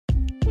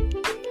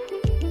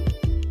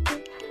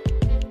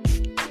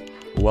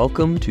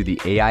Welcome to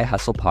the AI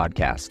Hustle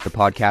Podcast, the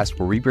podcast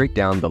where we break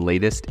down the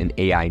latest in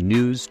AI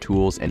news,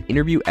 tools, and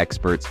interview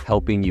experts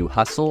helping you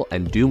hustle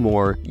and do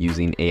more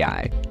using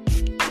AI.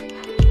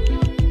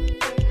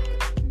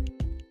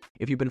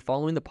 If you've been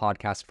following the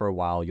podcast for a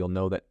while, you'll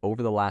know that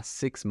over the last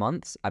 6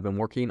 months, I've been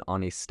working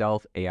on a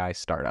stealth AI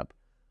startup.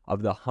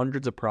 Of the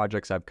hundreds of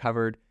projects I've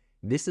covered,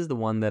 this is the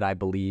one that I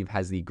believe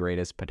has the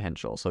greatest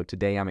potential. So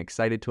today I'm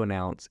excited to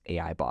announce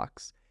AI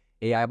Box.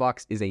 AI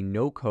Box is a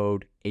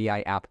no-code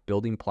AI app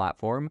building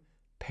platform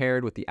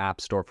paired with the App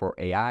Store for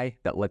AI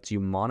that lets you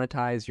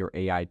monetize your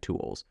AI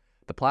tools.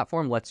 The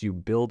platform lets you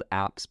build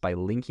apps by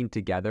linking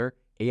together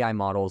AI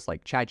models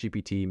like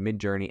ChatGPT,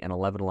 Midjourney, and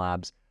 11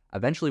 Labs.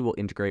 Eventually, we'll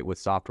integrate with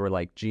software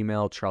like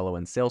Gmail, Trello,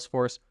 and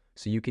Salesforce,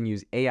 so you can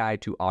use AI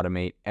to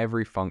automate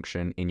every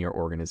function in your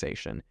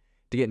organization.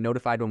 To get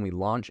notified when we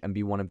launch and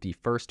be one of the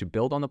first to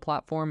build on the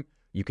platform,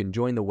 you can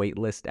join the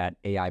waitlist at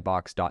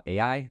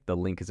aibox.ai. The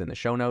link is in the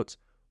show notes.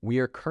 We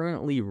are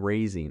currently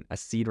raising a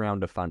seed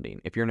round of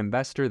funding. If you're an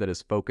investor that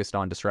is focused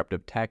on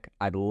disruptive tech,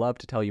 I'd love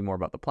to tell you more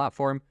about the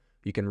platform.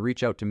 You can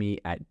reach out to me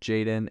at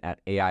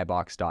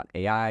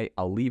jaden@aibox.ai.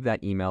 I'll leave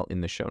that email in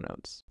the show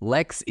notes.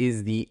 Lex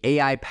is the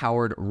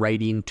AI-powered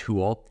writing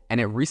tool, and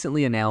it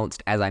recently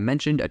announced, as I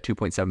mentioned, a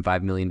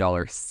 $2.75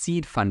 million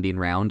seed funding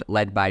round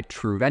led by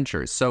True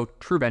Ventures. So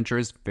True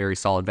Ventures, very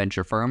solid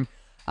venture firm.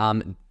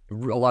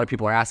 A lot of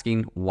people are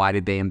asking, why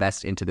did they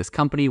invest into this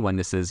company when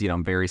this is,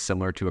 very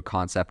similar to a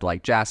concept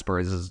like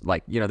Jasper? This is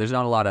like, there's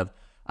not a lot of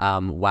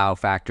wow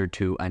factor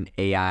to an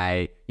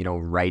AI,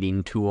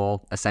 writing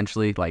tool,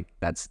 essentially. Like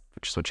that's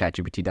just what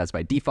ChatGPT does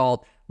by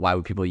default. Why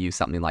would people use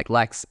something like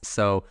Lex?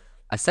 So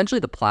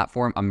essentially the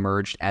platform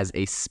emerged as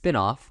a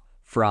spinoff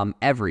from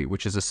Every,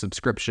 which is a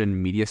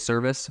subscription media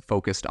service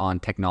focused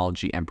on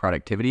technology and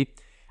productivity.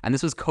 And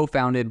this was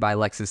co-founded by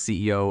Lex's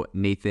CEO,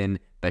 Nathan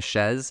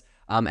Bechez.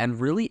 And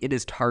really, it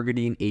is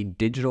targeting a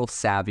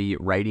digital-savvy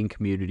writing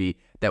community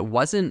that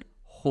wasn't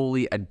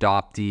wholly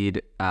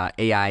adopted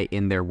AI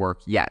in their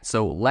work yet.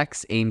 So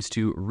Lex aims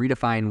to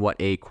redefine what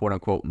a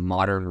quote-unquote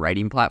modern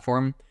writing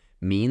platform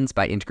means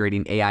by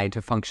integrating AI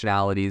into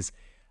functionalities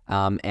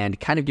and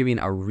kind of giving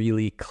a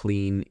really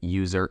clean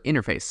user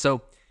interface.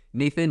 So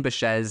Nathan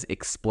Bechez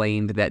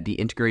explained that the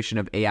integration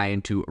of AI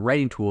into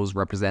writing tools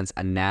represents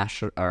a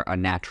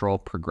natural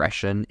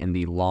progression in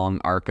the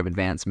long arc of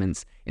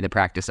advancements in the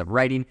practice of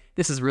writing.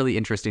 This is really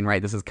interesting,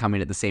 right? This is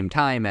coming at the same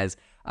time as,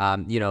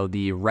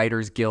 the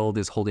Writers Guild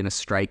is holding a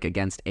strike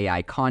against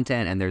AI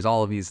content, and there's a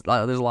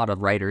lot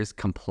of writers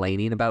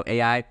complaining about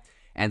AI.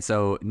 And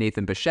so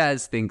Nathan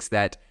Bechez thinks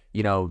that,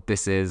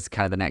 this is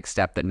kind of the next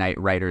step that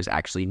writers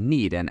actually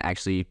need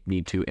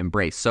to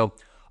embrace. So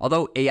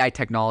although AI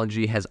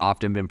technology has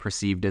often been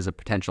perceived as a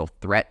potential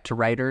threat to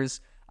writers,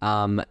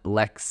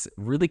 Lex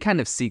really kind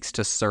of seeks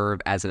to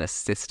serve as an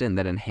assistant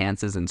that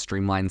enhances and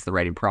streamlines the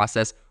writing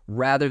process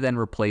rather than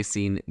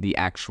replacing the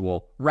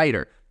actual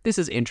writer. This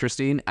is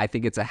interesting. I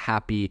think it's a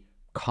happy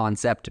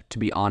concept, to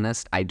be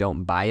honest. I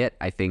don't buy it.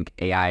 I think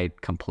AI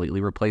completely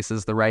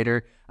replaces the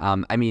writer.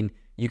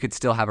 You could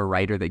still have a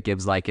writer that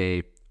gives like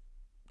a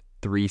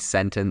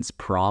 3-sentence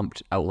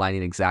prompt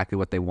outlining exactly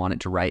what they want it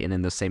to write and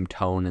in the same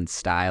tone and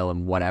style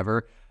and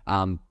whatever.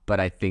 But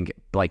I think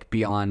like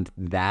beyond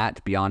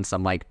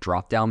some like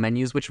drop-down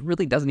menus, which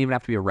really doesn't even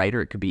have to be a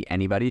writer, it could be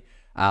anybody.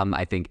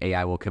 I think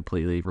AI will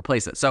completely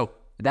replace it. So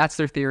that's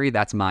their theory.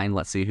 That's mine.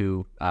 Let's see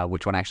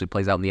which one actually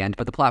plays out in the end.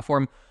 But the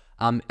platform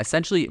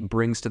essentially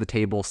brings to the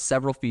table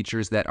several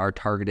features that are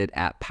targeted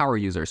at power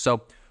users.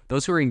 So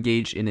those who are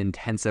engaged in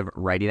intensive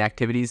writing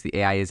activities, the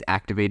AI is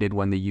activated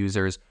when the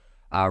user's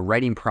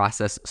writing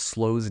process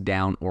slows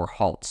down or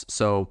halts.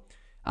 So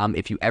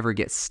if you ever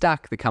get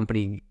stuck, the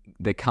company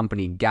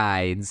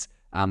guides,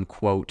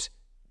 quote,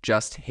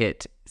 just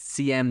hit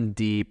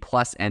CMD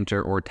plus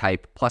enter or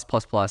type plus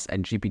plus plus,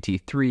 and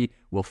GPT-3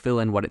 will fill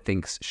in what it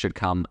thinks should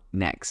come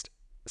next.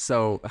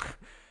 So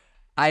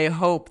I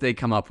hope they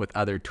come up with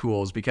other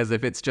tools, because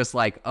if it's just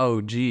like,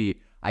 oh,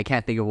 gee, I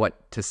can't think of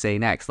what to say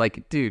next.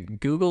 Like, dude,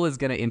 Google is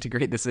going to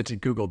integrate this into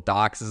Google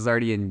Docs. This is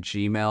already in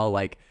Gmail.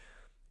 Like,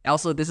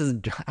 also,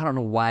 I don't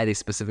know why they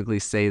specifically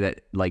say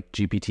that like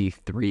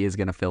GPT-3 is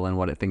going to fill in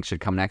what it thinks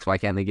should come next. Why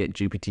can't they get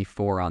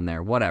GPT-4 on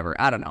there? Whatever.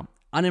 I don't know.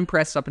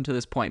 Unimpressed up until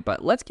this point,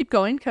 but let's keep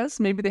going because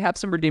maybe they have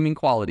some redeeming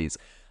qualities.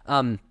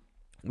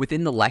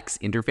 Within the Lex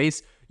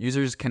interface,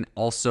 users can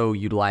also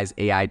utilize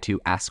AI to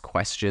ask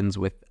questions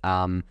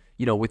within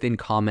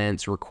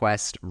comments,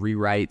 request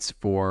rewrites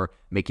for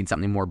making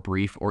something more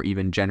brief, or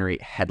even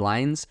generate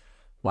headlines.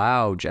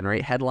 Wow,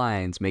 generate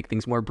headlines, make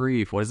things more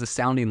brief. What is this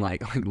sounding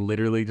like? Like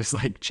literally just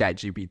like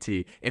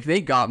ChatGPT. If they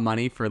got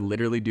money for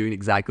literally doing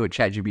exactly what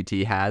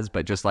ChatGPT has,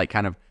 but just like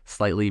kind of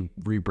slightly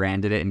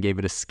rebranded it and gave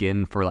it a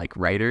skin for like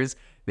writers,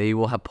 they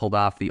will have pulled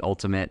off the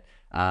ultimate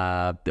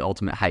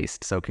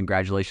heist. So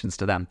congratulations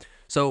to them.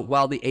 So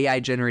while the AI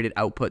generated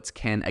outputs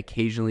can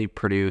occasionally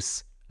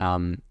produce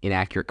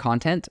inaccurate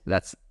content,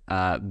 that's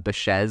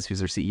Bechez, who's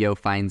their CEO,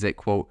 finds it,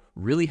 quote,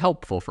 really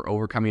helpful for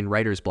overcoming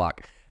writer's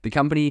block. The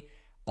company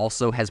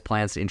also has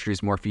plans to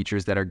introduce more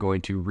features that are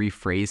going to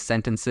rephrase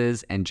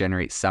sentences and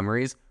generate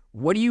summaries.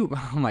 What do you,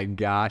 oh my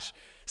gosh.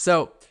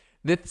 So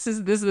this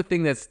is the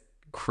thing that's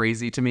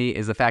crazy to me,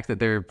 is the fact that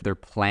they're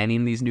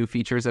planning these new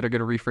features that are going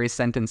to rephrase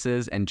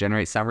sentences and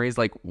generate summaries.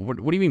 Like, what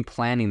do you mean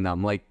planning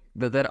them? Like,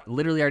 that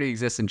literally already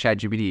exists in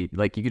ChatGPT.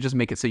 Like, you could just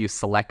make it so you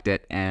select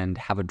it and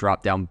have a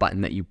drop down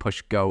button that you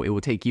push go. It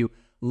will take you,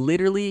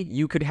 literally,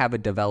 you could have a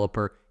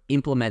developer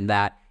implement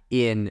that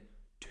in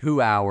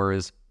 2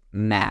 hours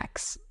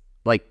max.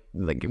 Like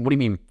what do you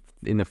mean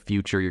in the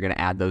future you're going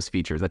to add those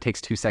features? That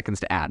takes 2 seconds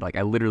to add. Like,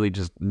 I literally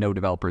just know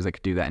developers that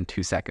could do that in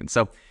 2 seconds.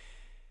 So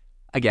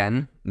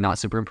again, not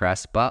super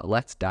impressed, but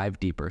let's dive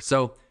deeper.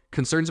 So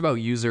concerns about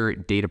user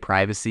data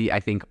privacy, I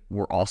think,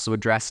 were also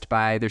addressed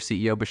by their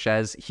CEO,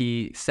 Bashez.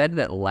 He said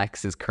that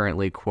Lex is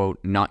currently, quote,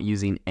 not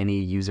using any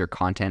user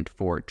content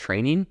for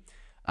training.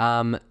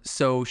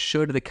 So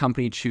should the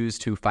company choose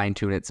to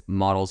fine-tune its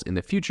models in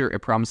the future,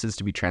 it promises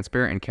to be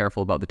transparent and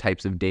careful about the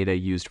types of data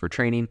used for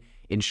training,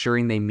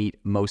 ensuring they meet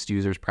most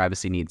users'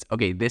 privacy needs.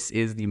 Okay, this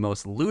is the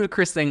most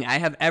ludicrous thing I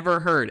have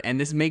ever heard, and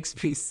this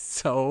makes me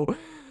so...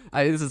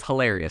 this is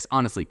hilarious.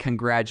 Honestly,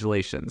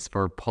 congratulations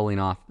for pulling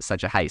off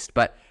such a heist.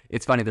 But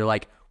it's funny, they're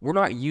like, we're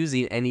not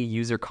using any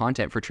user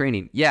content for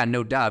training. Yeah,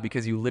 no duh,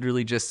 because you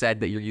literally just said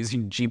that you're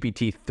using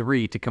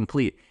GPT-3 to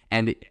complete.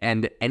 And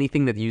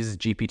anything that uses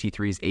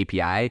GPT-3's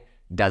API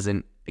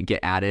doesn't get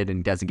added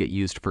and doesn't get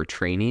used for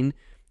training.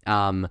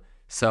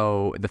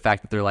 So the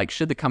fact that they're like,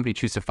 should the company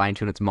choose to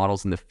fine-tune its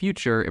models in the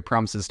future, it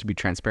promises to be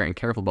transparent and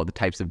careful about the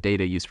types of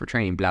data used for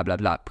training, blah, blah,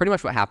 blah. Pretty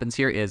much what happens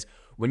here is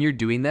when you're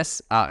doing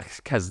this,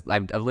 because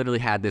I've literally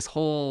had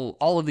all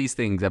of these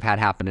things I've had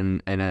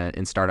happen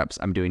in startups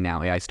I'm doing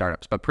now, AI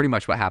startups. But pretty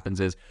much what happens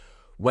is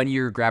when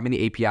you're grabbing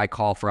the API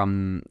call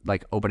from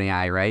like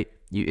OpenAI, right?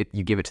 You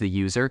give it to the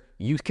user,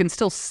 you can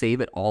still save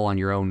it all on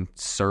your own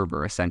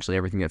server, essentially,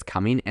 everything that's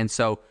coming. And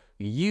so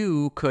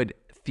you could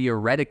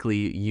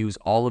theoretically use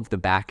all of the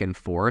back and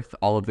forth,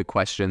 all of the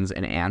questions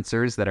and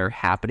answers that are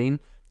happening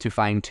to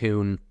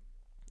fine-tune,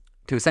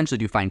 to essentially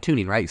do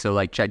fine-tuning, right? So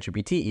like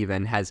ChatGPT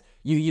even has,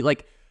 you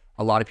like,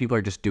 a lot of people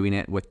are just doing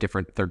it with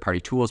different third-party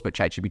tools, but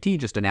ChatGPT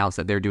just announced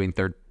that they're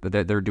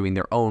doing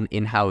their own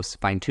in-house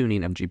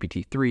fine-tuning of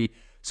GPT-3.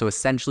 So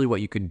essentially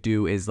what you could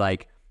do is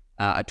like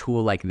a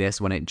tool like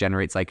this, when it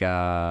generates like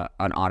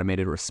an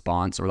automated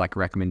response or like a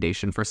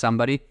recommendation for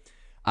somebody,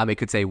 it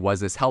could say, was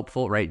this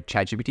helpful, right?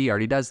 ChatGPT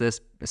already does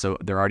this, so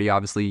they're already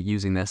obviously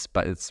using this,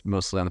 but it's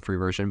mostly on the free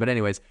version. But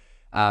anyways,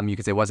 you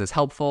could say, was this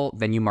helpful?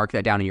 Then you mark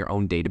that down in your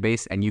own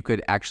database, and you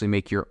could actually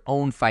make your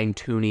own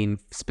fine-tuning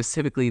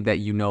specifically that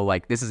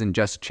like, this isn't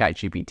just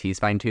ChatGPT's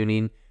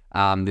fine-tuning.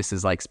 This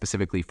is like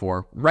specifically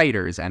for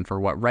writers and for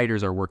what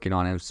writers are working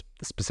on and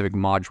specific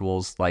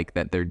modules like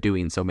that they're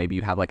doing. So maybe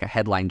you have like a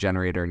headline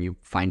generator and you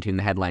fine-tune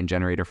the headline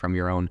generator from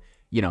your own,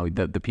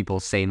 the people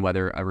saying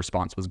whether a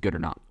response was good or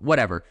not,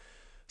 whatever.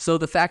 So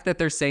the fact that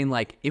they're saying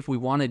like, if we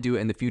want to do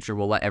it in the future,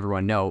 we'll let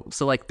everyone know.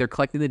 So like, they're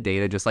collecting the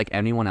data just like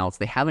anyone else.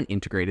 They haven't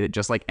integrated it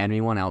just like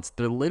anyone else.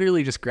 They're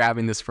literally just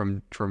grabbing this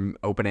from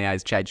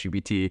OpenAI's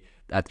ChatGPT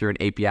through an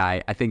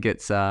API. I think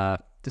it's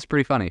just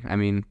pretty funny. I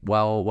mean,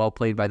 well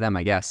played by them,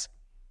 I guess.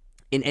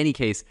 In any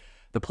case,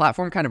 the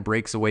platform kind of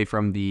breaks away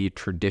from the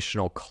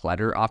traditional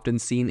clutter often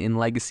seen in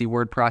legacy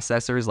word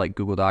processors like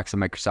Google Docs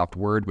and Microsoft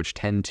Word, which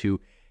tend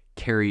to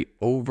carry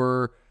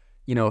over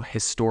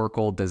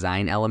historical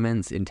design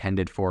elements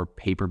intended for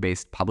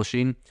paper-based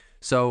publishing.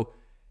 So,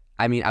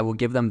 I mean, I will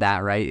give them that,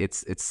 right?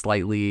 It's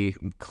slightly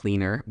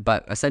cleaner,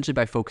 but essentially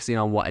by focusing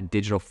on what a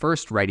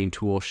digital-first writing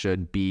tool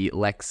should be,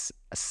 Lex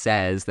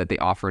says that they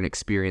offer an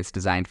experience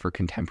designed for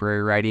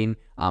contemporary writing,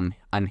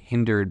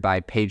 unhindered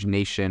by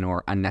pagination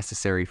or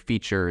unnecessary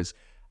features.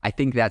 I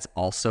think that's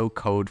also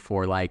code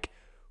for like,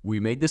 we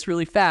made this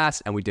really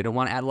fast and we didn't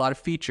want to add a lot of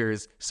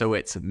features, so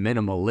it's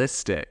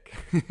minimalistic.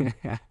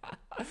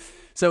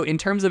 So in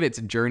terms of its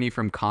journey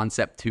from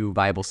concept to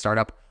viable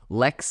startup,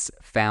 Lex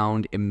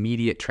found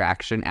immediate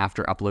traction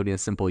after uploading a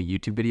simple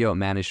YouTube video. It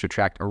managed to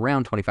attract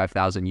around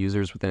 25,000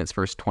 users within its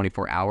first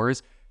 24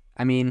 hours.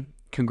 I mean,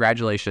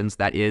 congratulations.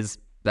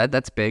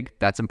 That's big.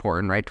 That's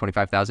important, right?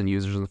 25,000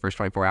 users in the first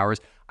 24 hours.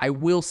 I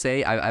will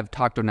say I've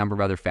talked to a number of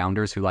other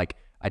founders who like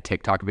a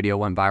TikTok video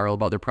went viral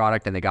about their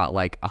product and they got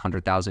like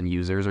 100,000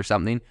 users or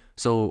something.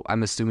 So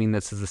I'm assuming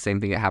this is the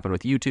same thing that happened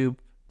with YouTube.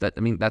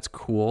 That's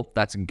cool.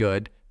 That's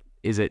good.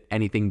 Is it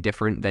anything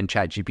different than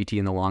ChatGPT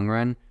in the long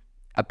run?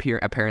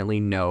 Apparently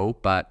no,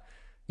 but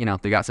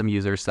they got some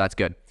users, so that's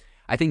good.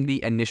 I think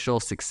the initial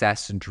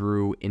success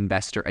drew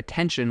investor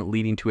attention,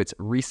 leading to its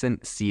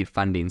recent seed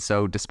funding.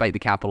 So despite the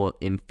capital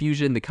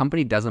infusion, the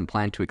company doesn't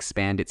plan to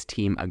expand its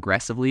team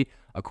aggressively.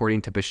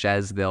 According to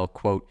Bashez, they'll,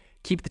 quote,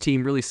 keep the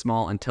team really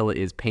small until it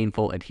is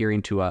painful,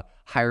 adhering to a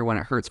hire when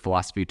it hurts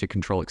philosophy to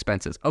control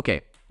expenses. Okay,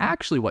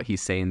 actually what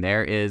he's saying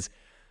there is,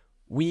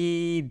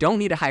 we don't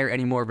need to hire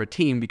any more of a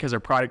team because our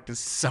product is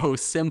so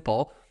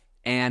simple.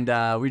 And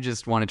we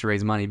just wanted to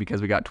raise money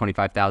because we got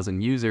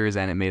 25,000 users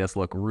and it made us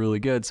look really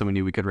good. So we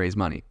knew we could raise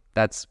money.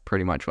 That's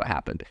pretty much what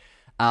happened.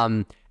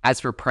 As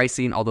for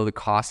pricing, although the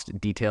cost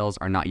details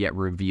are not yet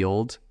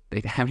revealed,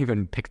 they haven't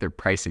even picked their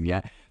pricing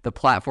yet, the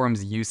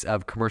platform's use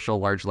of commercial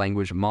large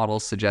language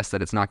models suggests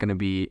that it's not going to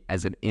be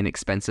as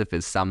inexpensive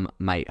as some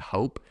might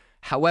hope.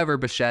 However,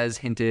 Bashez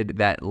hinted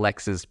that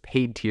Lex's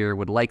paid tier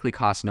would likely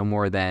cost no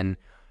more than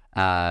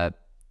 $20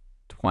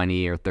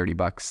 or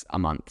 $30 a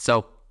month.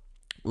 So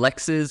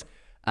Lex's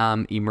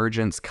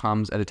emergence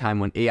comes at a time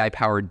when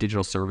AI-powered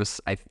digital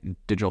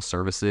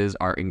services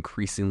are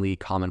increasingly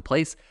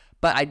commonplace.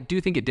 But I do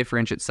think it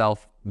differentiates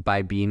itself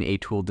by being a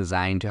tool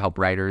designed to help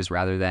writers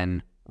rather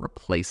than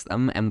replace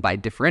them. And by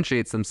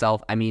differentiates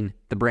themselves, I mean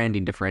the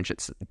branding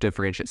differentiates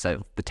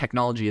itself. The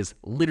technology is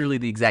literally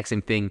the exact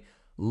same thing,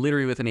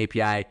 literally with an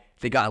API.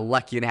 They got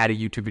lucky and had a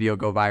YouTube video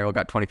go viral,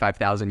 got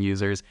 25,000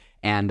 users,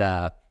 and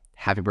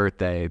happy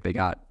birthday, they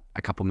got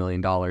a couple $1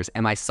 million.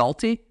 Am I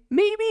salty?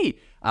 Maybe.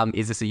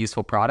 Is this a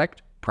useful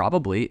product?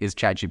 Probably. Is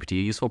ChatGPT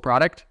a useful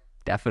product?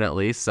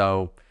 Definitely.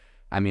 So,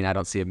 I mean, I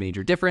don't see a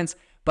major difference.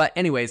 But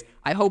anyways,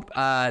 I hope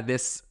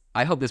this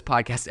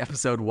podcast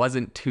episode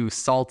wasn't too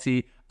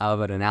salty of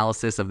an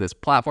analysis of this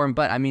platform.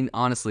 But I mean,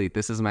 honestly,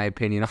 this is my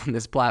opinion on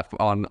this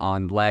platform,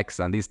 on Lex,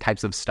 on these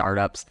types of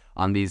startups,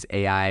 on these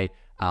AI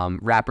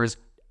wrappers.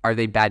 Are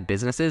they bad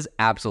businesses?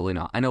 Absolutely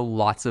not. I know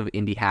lots of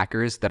indie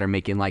hackers that are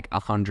making like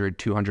 $100,000,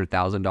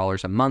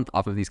 $200,000 a month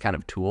off of these kind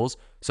of tools.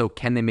 So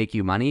can they make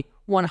you money?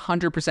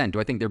 100%. Do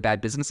I think they're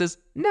bad businesses?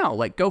 No,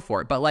 like go for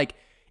it. But like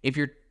if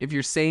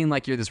you're saying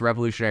like you're this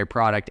revolutionary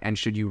product and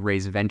should you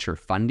raise venture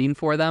funding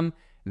for them,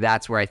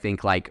 that's where I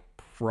think like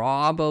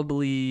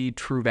probably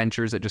True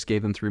Ventures that just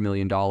gave them $3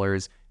 million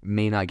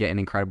may not get an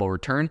incredible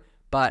return,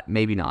 but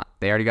maybe not.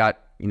 They already got,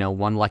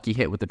 one lucky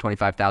hit with the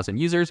 25,000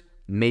 users.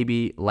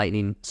 Maybe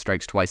lightning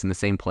strikes twice in the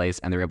same place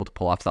and they're able to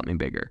pull off something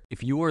bigger.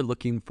 If you are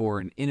looking for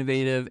an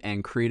innovative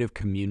and creative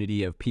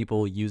community of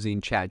people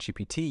using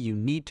ChatGPT, you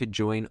need to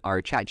join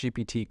our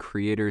ChatGPT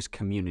creators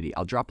community.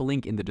 I'll drop a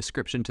link in the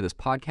description to this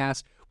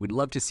podcast. We'd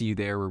love to see you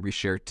there where we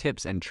share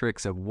tips and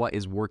tricks of what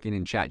is working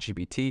in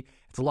ChatGPT.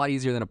 It's a lot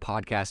easier than a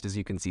podcast as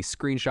you can see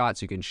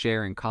screenshots, you can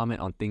share and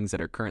comment on things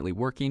that are currently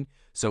working.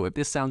 So if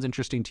this sounds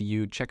interesting to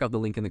you, check out the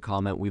link in the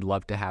comment. We'd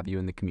love to have you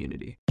in the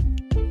community.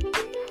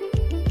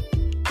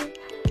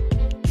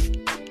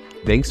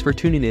 Thanks for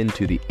tuning in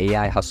to the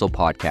AI Hustle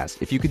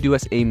podcast. If you could do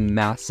us a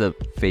massive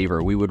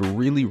favor, we would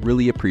really,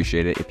 really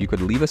appreciate it if you could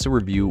leave us a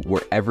review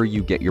wherever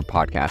you get your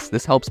podcasts.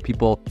 This helps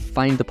people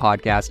find the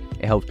podcast.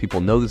 It helps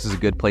people know this is a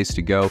good place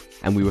to go.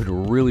 And we would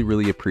really,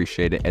 really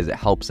appreciate it as it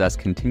helps us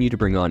continue to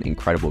bring on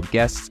incredible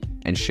guests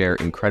and share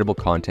incredible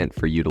content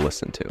for you to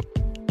listen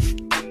to.